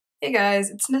Hey guys,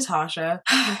 it's Natasha.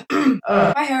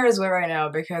 My hair is wet right now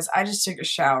because I just took a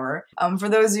shower. For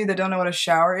those of you that don't know what a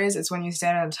shower is, it's when you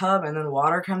stand in a tub and then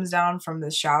water comes down from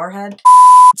the shower head.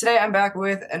 Today I'm back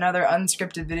with another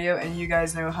unscripted video, and you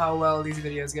guys know how well these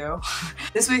videos go.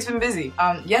 This week's been busy.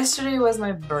 Yesterday was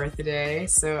my birthday,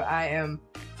 so I am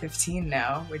 15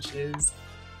 now, which is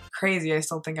crazy. I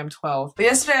still think I'm 12. But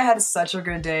yesterday I had such a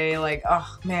good day. Like,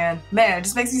 oh man, it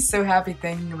just makes me so happy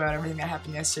thinking about everything that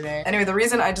happened yesterday. Anyway, the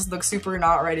reason I just look super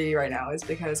not ready right now is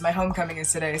because my homecoming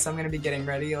is today, so I'm gonna be getting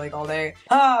ready like all day.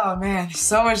 Oh man, there's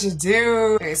so much to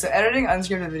do. Okay, so editing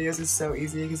unscripted videos is so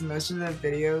easy because most of the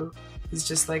video is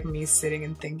just like me sitting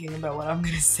and thinking about what I'm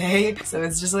gonna say, so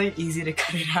it's just like easy to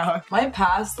cut it out. My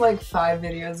past like 5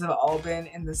 videos have all been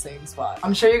in the same spot.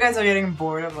 I'm sure you guys are getting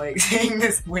bored of like seeing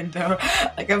this window.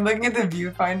 Like I'm looking at the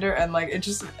viewfinder and like it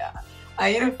just,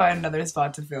 I need to find another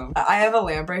spot to film. I have a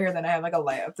lamp right here, then I have like a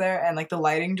light up there, and like the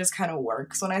lighting just kind of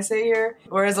works when I sit here.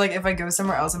 Whereas like if I go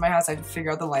somewhere else in my house, I have to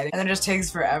figure out the lighting, and then it just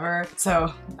takes forever.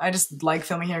 So I just like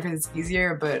filming here because it's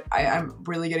easier, but I'm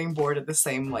really getting bored at the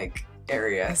same like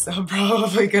area, so I'm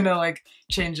probably gonna like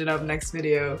change it up next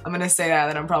video. I'm gonna say that,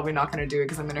 and I'm probably not gonna do it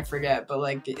because I'm gonna forget, but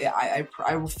like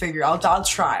I will figure, I'll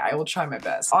try. I will try my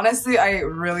best. Honestly, I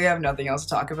really have nothing else to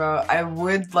talk about. I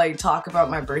would like talk about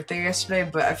my birthday yesterday,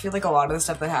 but I feel like a lot of the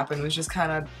stuff that happened was just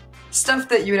kind of stuff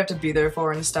that you would have to be there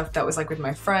for, and stuff that was like with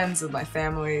my friends, with my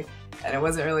family, and it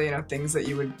wasn't really, you know, things that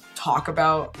you would talk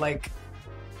about like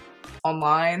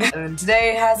online. And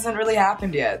today hasn't really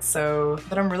happened yet, so,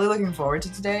 but I'm really looking forward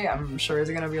to today. I'm sure it's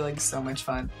gonna be like so much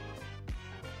fun.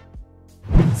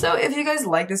 So if you guys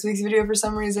like this week's video for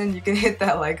some reason, you can hit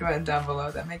that like button down below.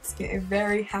 That makes me a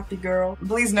very happy girl.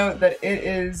 Please note that it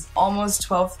is almost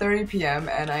 12:30 p.m.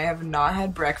 and I have not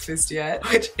had breakfast yet,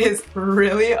 which is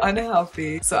really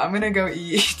unhealthy. So I'm gonna go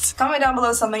eat. Comment down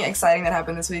below something exciting that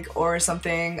happened this week, or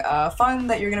something fun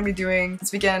that you're gonna be doing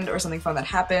this weekend, or something fun that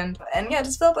happened. And yeah,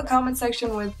 just fill up a comment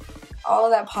section with all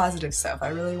of that positive stuff. I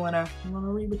really wanna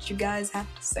read what you guys have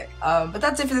to say. But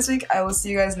that's it for this week. I will see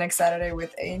you guys next Saturday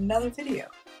with another video.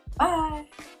 Bye!